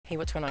Hey,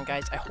 what's going on,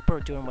 guys? I hope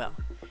we're doing well.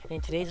 And in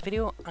today's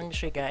video, I'm going to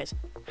show you guys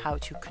how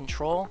to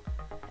control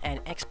and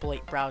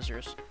exploit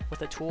browsers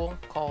with a tool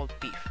called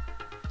BeEF.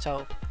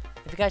 So,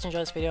 if you guys enjoy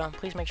this video,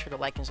 please make sure to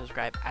like and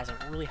subscribe, as it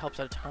really helps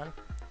out a ton.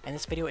 And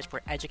this video is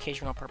for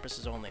educational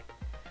purposes only.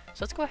 So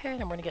let's go ahead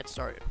and we're going to get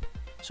started.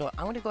 So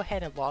I'm going to go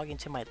ahead and log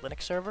into my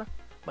Linux server,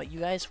 but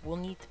you guys will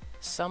need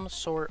some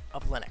sort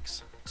of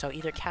Linux. So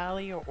either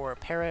Kali or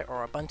Parrot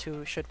or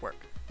Ubuntu should work.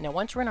 Now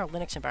once we're in our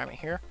Linux environment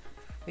here,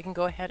 we can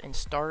go ahead and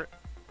start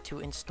to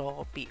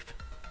install BeEF.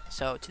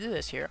 So to do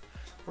this here,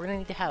 we're going to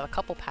need to have a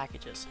couple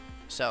packages.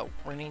 So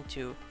we're going to need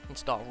to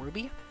install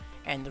Ruby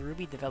and the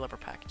Ruby developer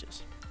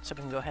packages. So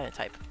we can go ahead and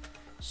type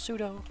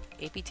sudo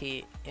apt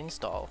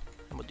install,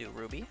 and we'll do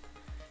Ruby,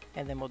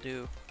 and then we'll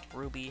do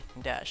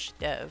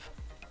ruby-dev,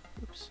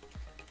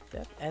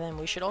 and then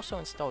we should also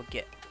install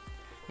Git.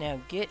 Now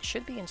Git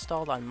should be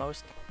installed on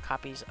most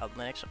copies of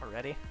Linux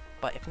already,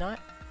 but if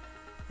not,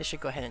 this should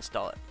go ahead and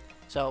install it.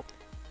 So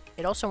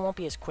it also won't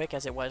be as quick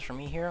as it was for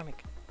me here.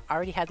 I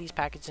already had these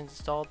packages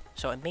installed,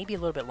 so it may be a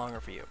little bit longer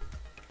for you.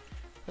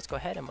 Let's go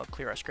ahead and we'll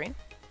clear our screen.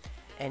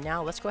 And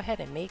now let's go ahead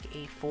and make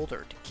a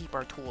folder to keep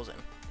our tools in.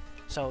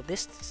 So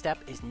this step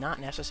is not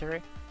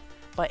necessary,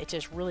 but it's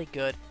just really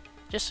good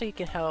just so you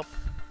can help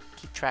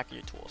keep track of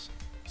your tools.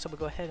 So we'll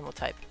go ahead and we'll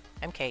type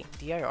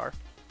mkdir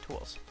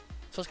tools.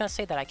 So it's going to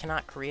say that I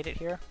cannot create it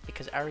here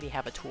because I already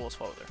have a tools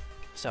folder.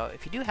 So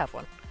if you do have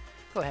one,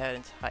 go ahead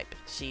and type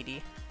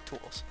cd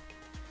tools.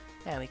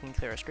 And we can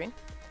clear our screen.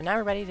 So now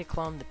we're ready to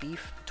clone the BeEF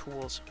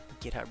tools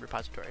GitHub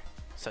repository.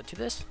 So to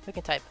this, we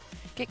can type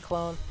git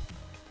clone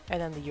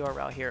and then the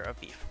URL here of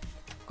BeEF.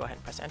 Go ahead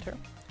and press enter.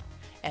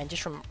 And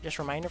just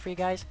reminder for you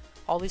guys,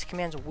 all these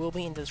commands will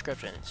be in the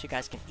description, so you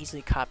guys can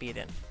easily copy it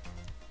in.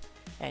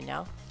 And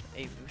now,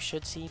 we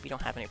should see if we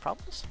don't have any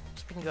problems.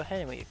 So we can go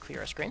ahead and we clear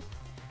our screen.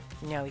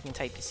 Now we can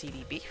type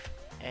cd BeEF,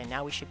 and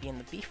now we should be in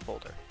the BeEF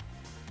folder.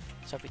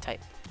 So if we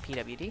type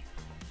pwd,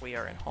 we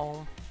are in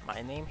home,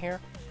 my name here,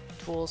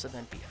 tools, and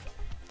then BeEF.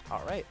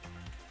 Alright,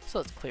 so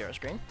let's clear our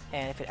screen.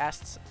 And if it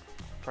asks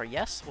for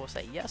yes, we'll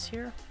say yes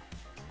here.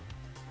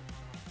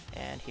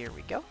 And here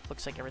we go.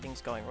 Looks like everything's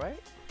going right.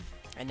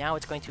 And now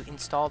it's going to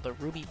install the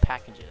Ruby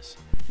packages.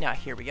 Now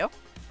here we go.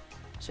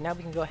 So now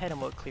we can go ahead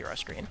and we'll clear our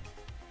screen.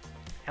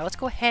 Now let's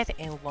go ahead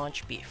and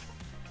launch BeEF.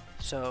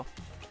 So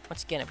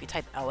once again, if we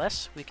type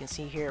ls, we can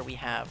see here we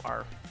have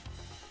our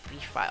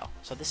BeEF file.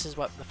 So this is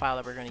what the file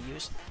that we're going to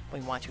use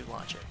when we want to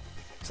launch it.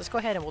 So let's go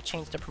ahead and we'll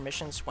change the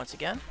permissions once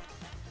again.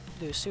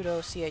 Do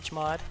sudo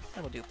chmod,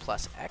 and we'll do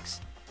 +x,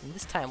 and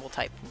this time we'll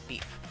type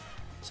BeEF.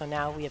 So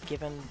now we have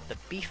given the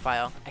BeEF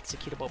file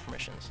executable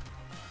permissions.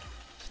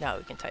 So now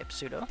we can type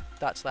sudo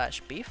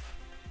 /BeEF,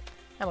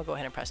 and we'll go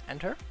ahead and press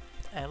enter.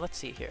 And let's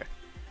see here,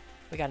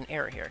 we got an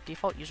error here.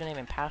 Default username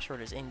and password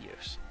is in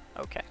use.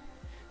 Okay,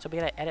 so we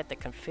gotta edit the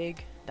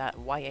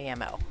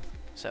config.yaml.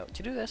 So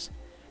to do this,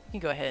 you can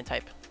go ahead and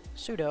type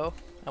sudo,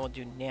 and we'll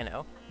do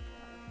nano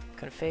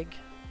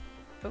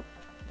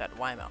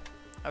config.yaml.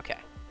 Okay.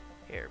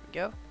 Here we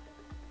go.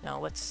 Now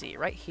let's see,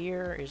 right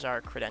here is our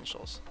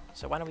credentials.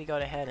 So why don't we go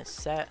ahead and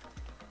set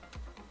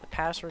the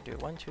password to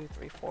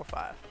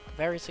 12345.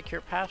 Very secure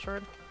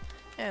password,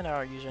 and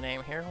our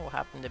username here will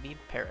happen to be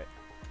Parrot.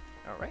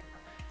 Alright.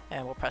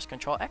 And we'll press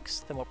Control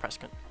X, then we'll press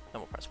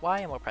Y,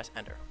 and we'll press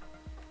enter.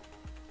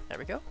 There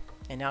we go.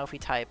 And now if we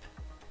type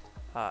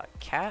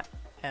cat,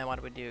 and what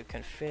do we do,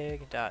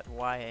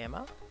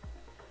 config.yaml,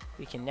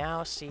 we can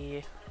now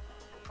see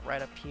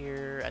right up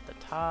here at the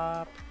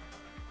top,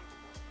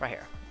 right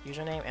here,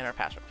 username and our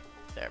password.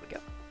 There we go.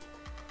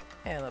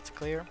 And let's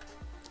clear.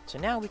 So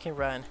now we can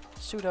run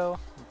sudo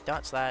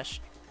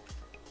 /BeEF.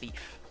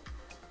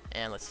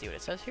 And let's see what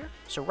it says here.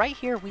 So right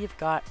here we've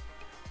got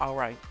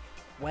our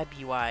web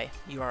UI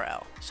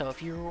URL. So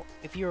if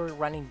you're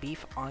running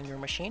BeEF on your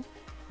machine,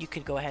 you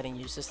could go ahead and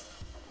use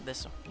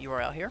this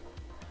URL here,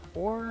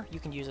 or you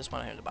can use this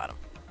one here at the bottom.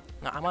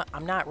 Now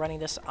I'm not running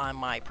this on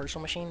my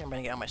personal machine. I'm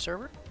running it on my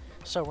server.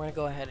 So we're gonna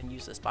go ahead and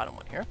use this bottom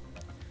one here.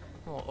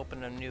 We'll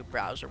open a new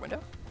browser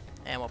window,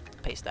 and we'll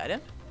paste that in.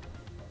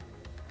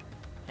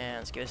 And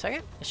let's give it a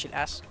second. It should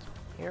ask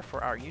here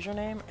for our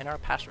username and our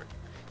password.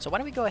 So why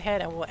don't we go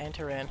ahead and we'll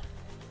enter in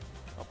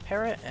a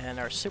Parrot and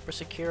our super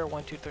secure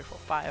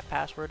 12345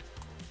 password,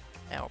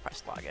 and we'll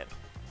press login.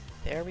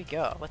 There we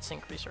go. Let's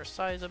increase our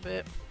size a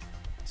bit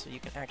so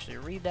you can actually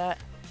read that.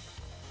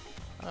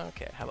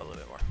 Okay, how about a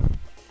little bit more?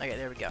 Okay,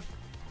 there we go.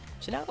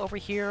 So now over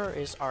here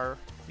is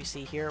we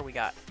see here we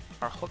got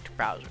our hooked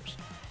browsers.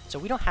 So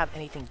we don't have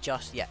anything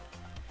just yet.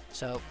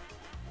 So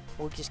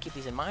we'll just keep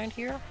these in mind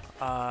here.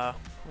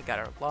 We got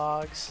our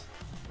logs,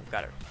 we've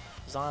got our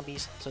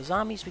zombies. So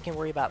zombies we can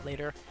worry about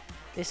later.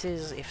 This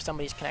is if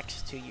somebody's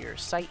connected to your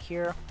site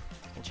here.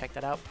 You can check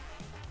that out.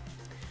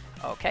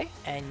 Okay,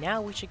 and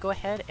now we should go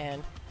ahead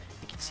and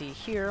you can see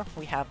here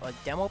we have a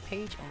demo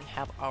page and we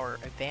have our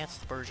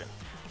advanced version.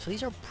 So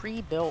these are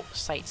pre-built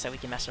sites that we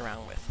can mess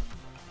around with.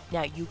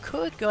 Now you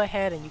could go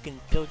ahead and you can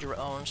build your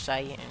own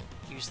site and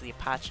use the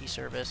Apache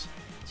service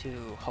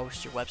to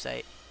host your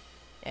website,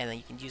 and then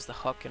you can use the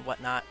hook and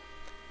whatnot,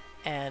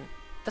 and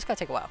that's gonna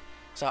take a while.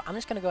 So I'm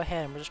just going to go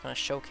ahead and we're just going to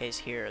showcase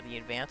here the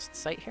advanced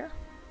site here.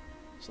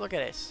 So look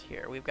at this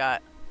here. We've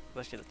got,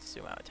 let's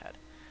zoom out a tad.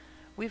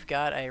 We've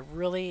got a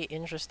really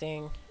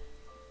interesting,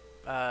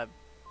 I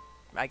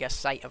guess,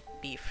 site of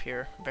BeEF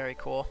here. Very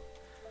cool.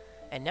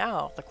 And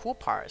now the cool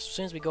part is, as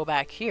soon as we go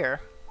back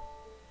here,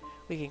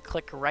 we can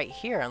click right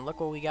here and look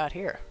what we got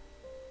here.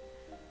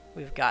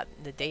 We've got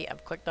the date.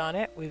 I've clicked on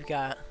it. We've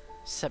got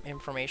some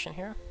information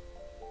here.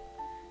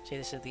 See,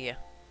 this is the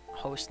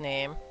host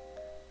name.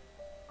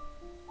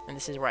 And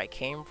this is where I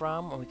came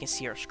from. And we can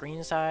see our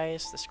screen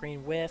size, the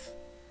screen width,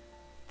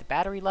 the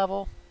battery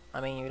level. I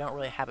mean, you don't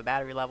really have a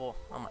battery level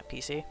on my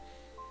PC.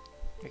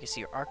 You can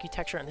see your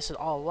architecture. And this is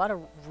all a lot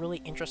of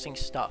really interesting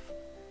stuff.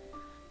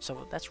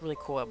 So that's really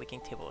cool that we can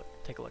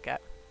take a look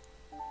at.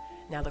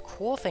 Now, the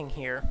cool thing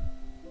here,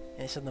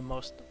 and this is the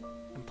most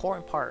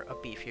important part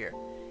of BeEF here,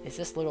 is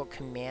this little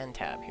command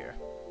tab here.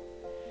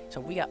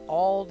 So we got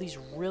all these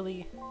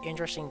really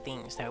interesting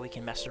things that we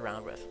can mess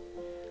around with.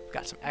 We've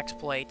got some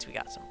exploits, we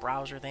got some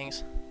browser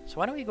things. So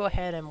why don't we go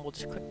ahead and we'll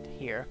just click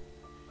here.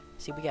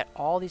 See, we got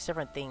all these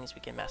different things we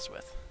can mess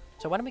with.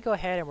 So why don't we go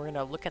ahead and we're going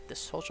to look at the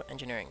social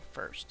engineering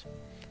first.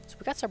 So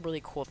we got some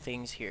really cool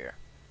things here.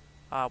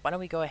 Why don't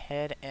we go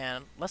ahead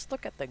and let's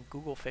look at the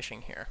Google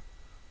phishing here.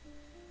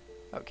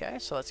 Okay,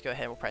 so let's go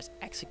ahead and we'll press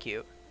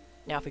execute.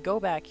 Now if we go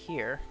back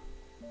here,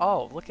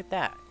 oh, look at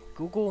that.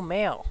 Google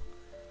Mail.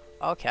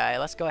 Okay,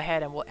 let's go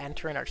ahead and we'll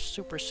enter in our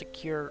super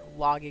secure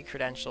login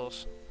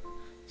credentials.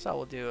 So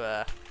we'll do,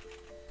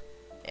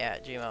 yeah,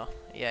 Gmail.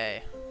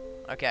 Yay.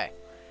 Okay.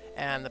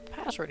 And the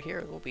password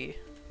here will be,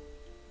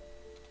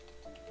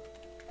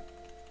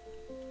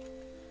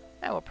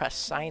 and we'll press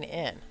sign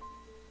in.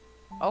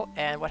 Oh,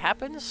 and what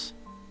happens?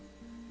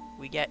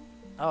 We get,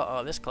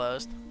 oh, this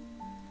closed.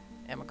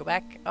 And we'll go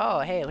back.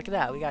 Oh, hey, look at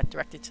that. We got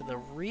directed to the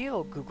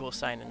real Google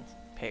sign-in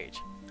page.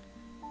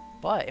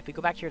 But if we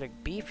go back here to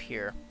BeEF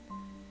here,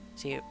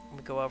 see,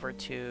 we go over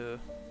to,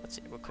 let's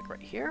see, we'll click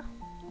right here,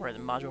 where the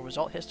module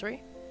result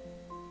history,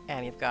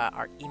 and we've got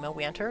our email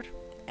we entered,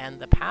 and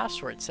the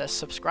password says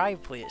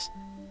subscribe, please.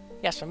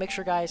 Yeah, so make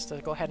sure, guys,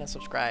 to go ahead and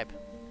subscribe.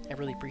 I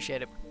really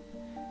appreciate it.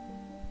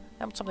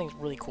 That's something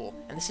really cool,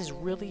 and this is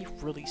really,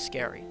 really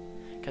scary,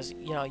 because,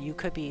 you know, you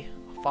could be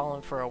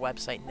falling for a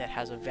website that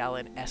has a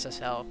valid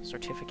SSL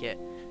certificate,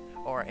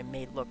 or it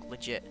may look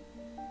legit,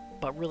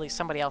 but really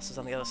somebody else is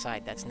on the other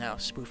side that's now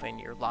spoofing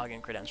your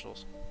login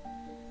credentials.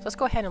 So let's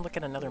go ahead and look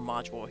at another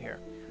module here.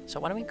 So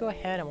why don't we go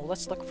ahead and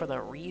let's look for the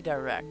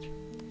redirect.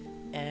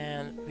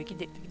 And we can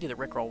do the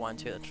Rickroll one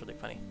too, that's really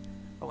funny.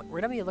 But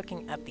we're going to be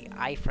looking at the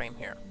iframe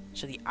here.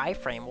 So the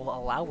iframe will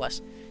allow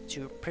us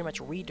to pretty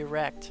much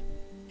redirect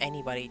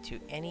anybody to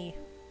any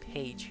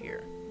page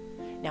here.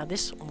 Now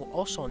this will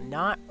also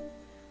not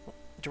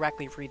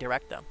directly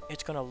redirect them.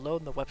 It's going to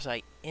load the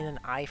website in an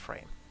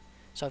iframe.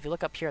 So if you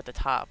look up here at the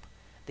top,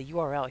 the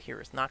URL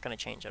here is not going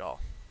to change at all.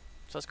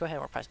 So let's go ahead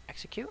and we'll press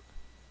execute.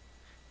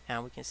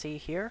 And we can see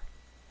here,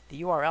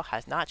 the URL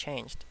has not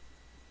changed.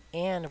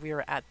 And we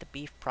are at the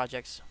BeEF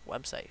project's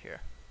website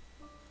here.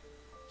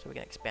 So we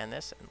can expand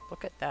this and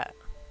look at that.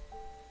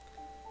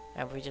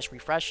 And if we just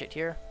refresh it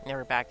here, now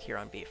we're back here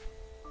on BeEF.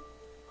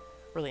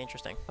 Really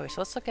interesting. Okay,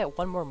 so let's look at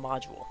one more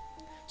module.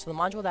 So the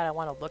module that I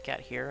want to look at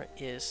here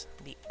is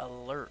the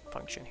alert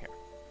function here.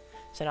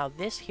 So now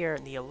this here,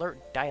 the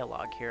alert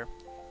dialog here,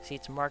 see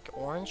it's marked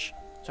orange.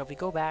 So if we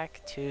go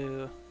back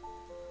to,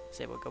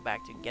 say we'll go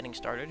back to getting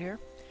started here,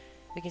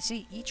 we can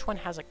see each one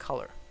has a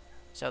color.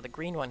 So the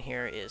green one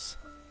here is,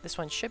 this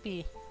one should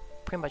be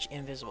pretty much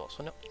invisible.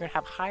 So no, you're going to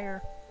have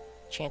higher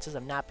chances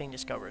of not being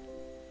discovered.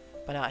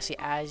 But now I see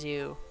as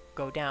you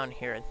go down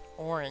here,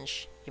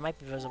 orange, you might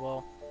be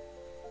visible.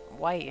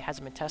 White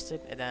hasn't been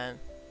tested, and then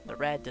the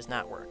red does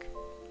not work.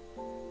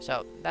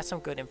 So that's some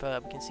good info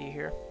that we can see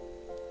here.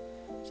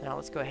 So now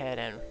let's go ahead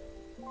and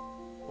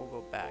we'll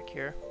go back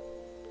here.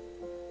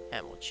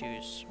 And we'll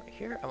choose right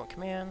here, I want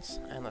commands,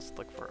 and let's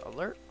look for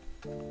alert.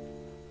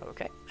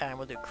 Okay, and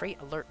we'll do create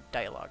alert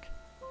dialog.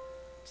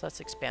 So let's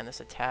expand this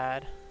a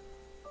tad.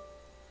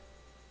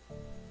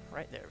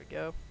 Right, there we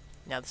go.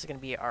 Now this is going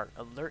to be our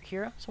alert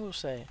here. So we'll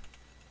say,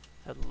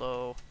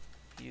 hello,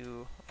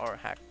 you are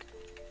hacked.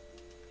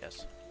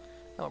 Yes.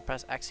 And we'll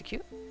press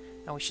execute.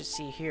 And we should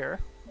see here,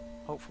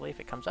 hopefully if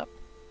it comes up.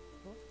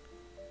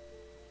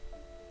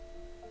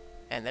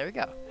 And there we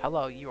go.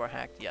 Hello, you are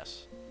hacked.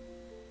 Yes.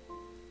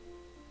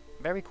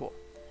 Very cool.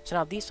 So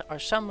now these are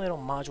some little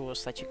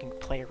modules that you can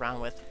play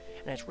around with.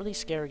 And it's really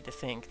scary to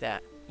think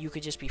that you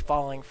could just be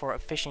falling for a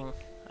phishing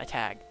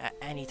attack at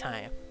any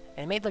time.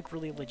 And it may look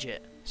really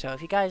legit. So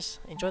if you guys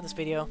enjoyed this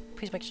video,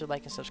 please make sure to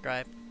like and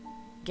subscribe.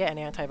 Get an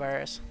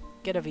antivirus,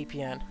 get a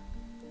VPN,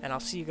 and I'll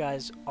see you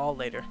guys all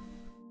later.